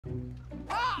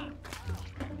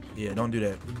Yeah, don't do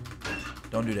that.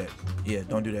 Don't do that. Yeah,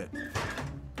 don't do that.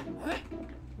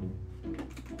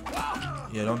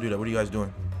 Yeah, don't do that. What are you guys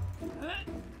doing?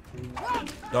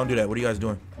 Don't do that. What are you guys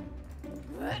doing?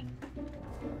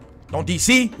 Don't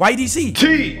DC. Why DC?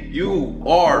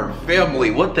 T-U-R family.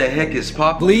 What the heck is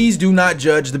poppin'? Please do not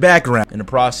judge the background. In the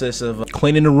process of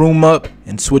cleaning the room up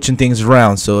and switching things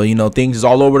around. So, you know, things is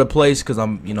all over the place because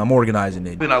I'm organizing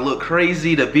it. And I look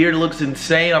crazy. The beard looks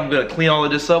insane. I'm gonna clean all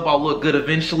of this up. I'll look good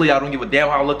eventually. I don't give a damn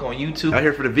how I look on YouTube. I'm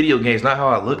here for the video games, not how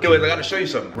I look. Anyways, I gotta show you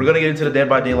something. We're gonna get into the Dead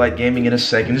by Daylight gaming in a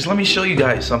second. Just let me show you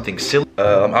guys something silly.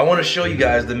 I want to show you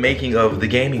guys the making of the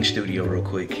gaming studio real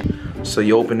quick. So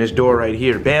you open this door right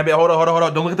here. Bam, bam, hold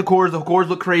on. Don't look at the cords. The cords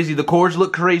look crazy. The cords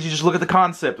look crazy. Just look at the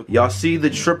concept. Y'all see the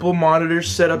triple monitor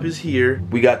setup is here.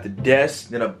 We got the desk.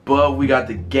 Then above, we got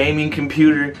the gaming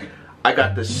computer. I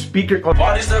got the speaker.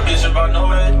 Why this up bitch about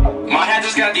knowing? My hat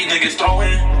just got these niggas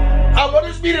throwing. I want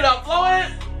to speed it up,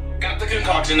 flowing. Got the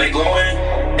concoction, they glowing.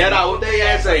 And I hope they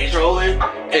ass ain't trolling.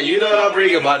 And you know what I'm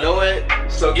bringing, I know it.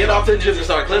 So get off the gyms and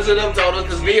start cleansing them totals.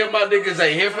 Cause me and my niggas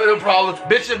ain't here for them problems.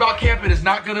 Bitch about camping is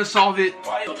not gonna solve it.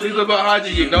 Please look behind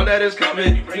you, you know that is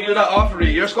coming. Bring it up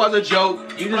offering. Your squad's a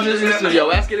joke. You just listen, yo,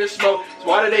 ask it in smoke. So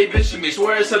why did they bitching me?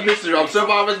 Swear it's a mystery. I'm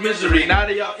survivor's misery. Now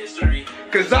they y'all history.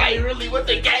 Cause I ain't really with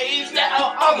the games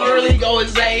now. I'm really going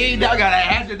insane. Now I gotta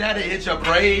hazard that to hit your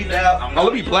brain now. Now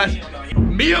let me bless you.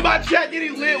 Me and my chat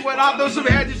getting lit when I throw some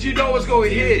hatches, you know what's going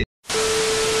to hit.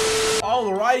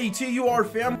 Alrighty, TUR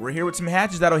fam. We're here with some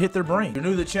hatches that'll hit their brain. If you're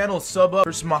new to the channel, sub up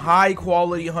for some high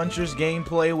quality Huntress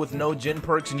gameplay with no gen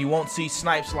perks, and you won't see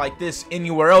snipes like this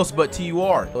anywhere else but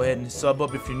TUR. Go ahead and sub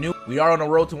up if you're new. We are on the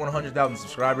road to 100,000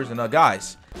 subscribers, and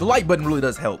guys, the like button really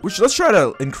does help. Let's try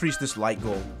to increase this like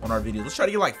goal on our videos. Let's try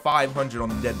to get like 500 on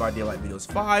the Dead by Daylight videos.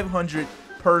 500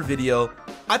 per video.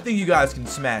 I think you guys can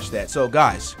smash that. So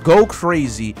guys, go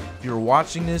crazy. If you're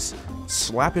watching this,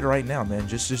 slap it right now, man.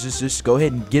 Just go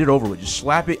ahead and get it over with. Just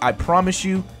slap it. I promise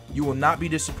you, you will not be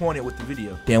disappointed with the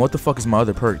video. Damn, what the fuck is my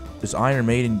other perk? This Iron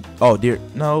Maiden. Oh dear,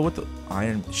 no, what the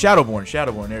Iron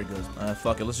Shadowborn. There it goes.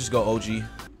 Fuck it, let's just go OG.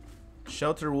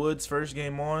 Shelter Woods, first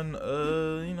game on.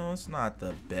 You know, it's not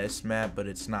the best map, but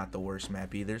it's not the worst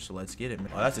map either. So let's get it,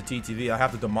 man. Oh, that's a TTV. I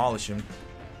have to demolish him.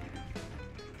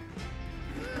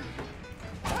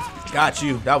 Got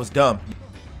you. That was dumb.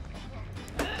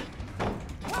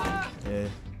 Yeah.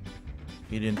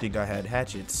 He didn't think I had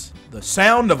hatchets. The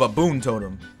sound of a boon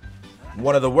totem.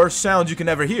 One of the worst sounds you can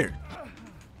ever hear.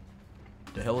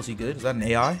 The hell is he good? Is that an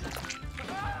AI?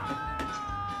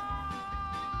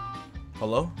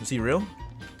 Hello? Is he real?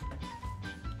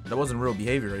 That wasn't real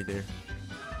behavior right there.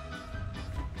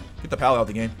 Get the pal out of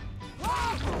the game.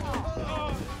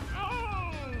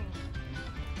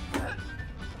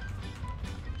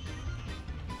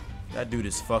 That dude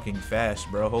is fucking fast,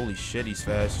 bro. Holy shit, he's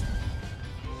fast.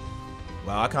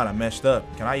 Wow, I kind of messed up.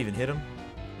 Can I even hit him?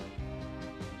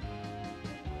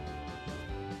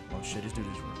 Oh shit, this dude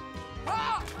is real.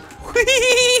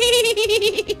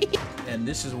 And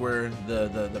this is where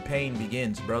the pain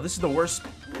begins, bro. This is the worst.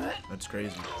 That's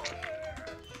crazy.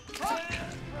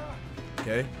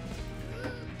 Okay.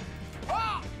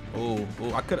 Oh,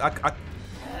 I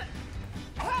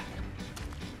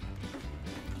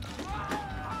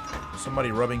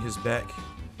somebody rubbing his back.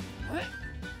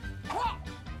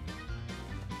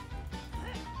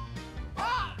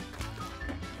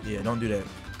 Yeah, don't do that.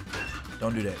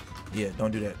 Don't do that. Yeah,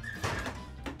 don't do that.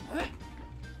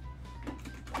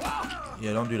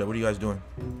 Yeah, don't do that. What are you guys doing?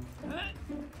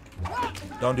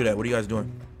 Don't do that. What are you guys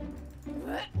doing?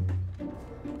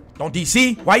 Don't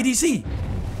DC. Why DC?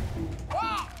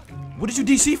 What did you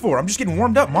DC for? I'm just getting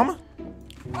warmed up, mama.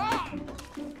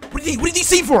 What did he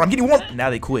DC for? I'm getting warmed. Now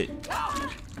they quit.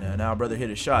 Now brother hit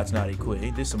his shots. Now they quit.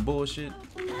 Ain't this some bullshit?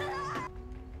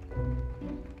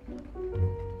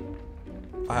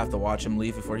 I have to watch him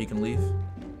leave before he can leave,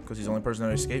 because he's the only person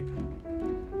that escaped.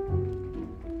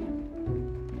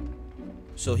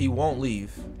 So he won't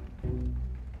leave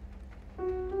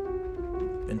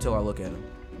until I look at him.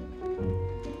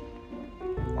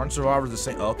 Aren't survivors the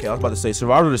same? Okay, I was about to say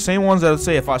survivors are the same ones that would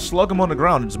say if I slug them on the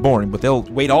ground it's boring, but they'll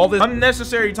wait all this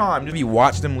unnecessary time to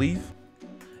watch them leave.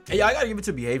 Hey, I gotta give it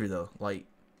to behavior though. Like,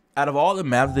 out of all the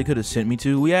maps they could have sent me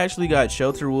to, we actually got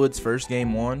Shelter Woods first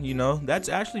game on. You know, that's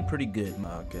actually pretty good.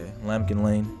 Okay, Lambkin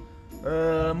Lane. I'm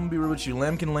gonna be real with you.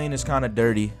 Lambkin Lane is kind of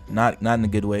dirty. Not in a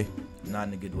good way. Not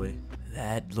in a good way.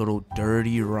 That little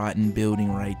dirty, rotten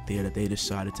building right there that they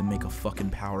decided to make a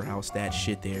fucking powerhouse. That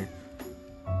shit there.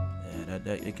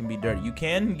 Yeah, it can be dirty. You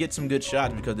can get some good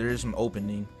shots because there is some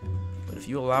opening. But if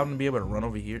you allow them to be able to run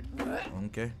over here,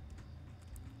 okay.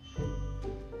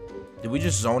 Did we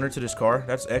just zone her to this car?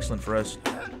 That's excellent for us.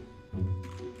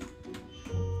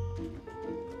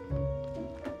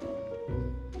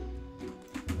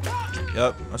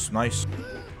 Yep, that's nice.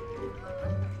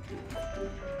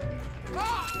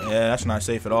 Yeah, that's not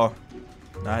safe at all.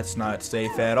 That's not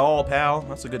safe at all, pal.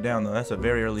 That's a good down, though. That's a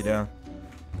very early down.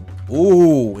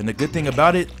 Ooh, and the good thing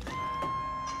about it,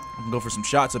 we can go for some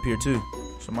shots up here, too.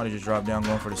 Somebody just dropped down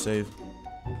going for the save.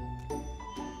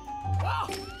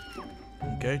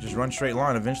 Okay, just run straight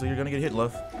line. Eventually, you're going to get hit,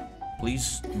 love.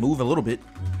 Please move a little bit.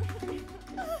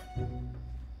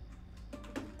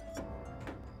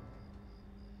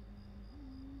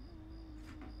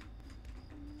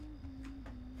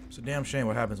 It's a damn shame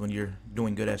what happens when you're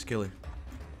doing good-ass killer.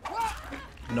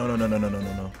 No.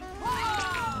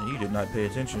 You did not pay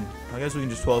attention. I guess we can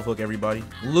just 12 hook everybody.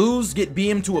 Lose, get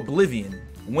beamed to oblivion.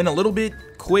 Win a little bit,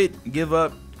 quit, give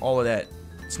up, all of that.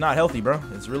 It's not healthy, bro.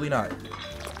 It's really not.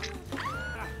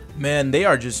 Man, they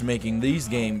are just making these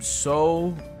games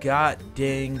so god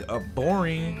dang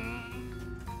boring.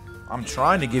 I'm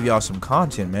trying to give y'all some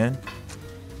content, man.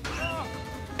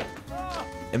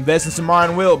 Invest in some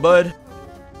iron will, bud.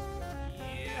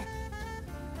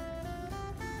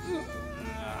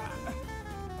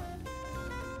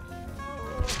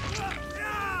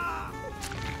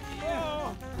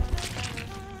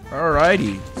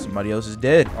 Alrighty, somebody else is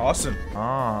dead. Awesome.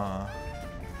 Ah.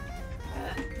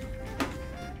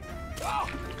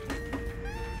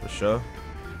 For sure.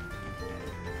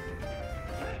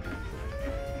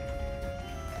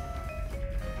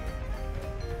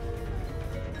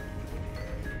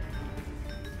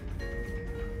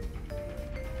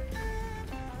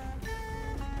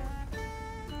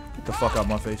 Get the fuck out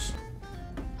my face.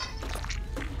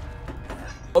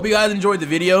 Hope you guys enjoyed the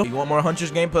video. If you want more Huntress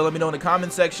gameplay, let me know in the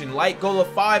comment section. Like goal of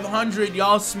 500.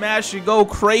 Y'all smash it. Go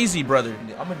crazy, brother.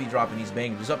 I'm going to be dropping these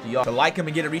bangers. It's up to y'all to like them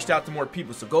and get it reached out to more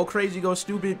people. So go crazy, go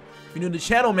stupid. If you're new to the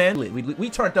channel, man, we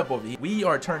turned up over here. We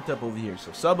are turned up over here.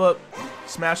 So sub up,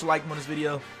 smash a like on this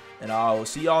video, and I'll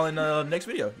see y'all in the next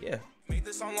video. Yeah. Made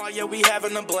this song yeah, we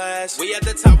having a blast. We at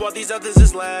the top while these others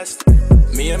is last.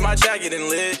 Me and my chat getting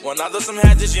lit. When I throw some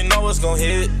hatches, you know it's gon'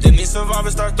 hit. Then these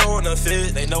survivors start throwing a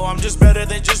fit. They know I'm just better,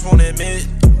 they just won't admit.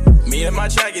 Me and my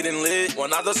chat getting lit.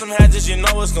 When I throw some hatches, you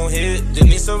know it's gon' hit. Then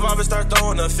these survivors start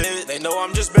throwing a fit. They know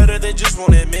I'm just better, they just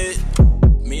won't admit.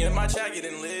 Me and my chat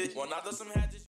getting lit. When I throw some hatches.